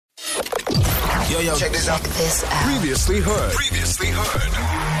Yo, check this out. Previously heard.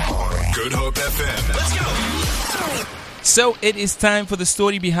 Good Hope FM. Let's go. So it is time for the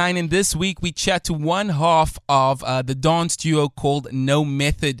story behind, and this week we chat to one half of the dance duo called No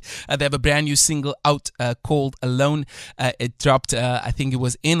Method. They have a brand new single out called Alone. It dropped, I think it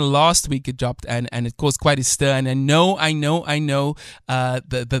was in last week it dropped, and it caused quite a stir. And I know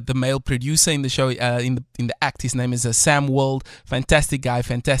the male producer in the show, in the act. His name is Sam World. Fantastic guy,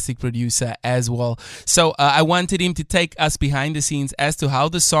 fantastic producer as well. So I wanted him to take us behind the scenes as to how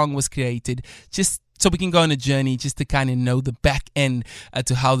the song was created, just so we can go on a journey just to kind of know the back end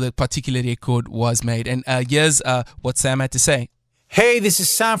to how the particular record was made. And here's what Sam had to say. Hey, this is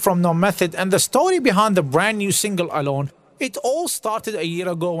Sam from No Method, and the story behind the brand new single Alone. It all started a year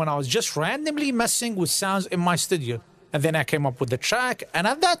ago when I was just randomly messing with sounds in my studio. And then I came up with the track, and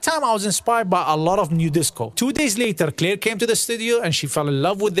at that time I was inspired by a lot of new disco. 2 days later, Claire came to the studio and she fell in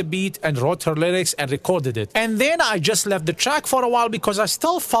love with the beat and wrote her lyrics and recorded it. And then I just left the track for a while because I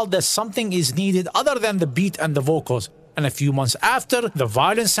still felt that something is needed other than the beat and the vocals. And a few months after, the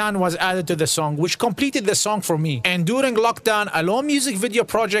violin sound was added to the song, which completed the song for me. And during lockdown, Alone music video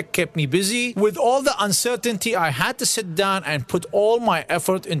project kept me busy. With all the uncertainty, I had to sit down and put all my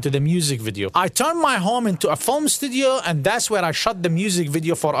effort into the music video. I turned my home into a film studio, and that's where I shot the music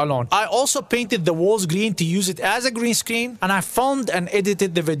video for Alone. I also painted the walls green to use it as a green screen, and I filmed and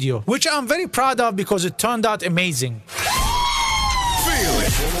edited the video, which I'm very proud of because it turned out amazing. Feel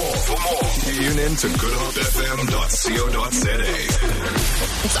it. For more, tune in to goodhopefm.co.za.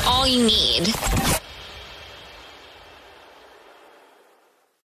 It's all you need.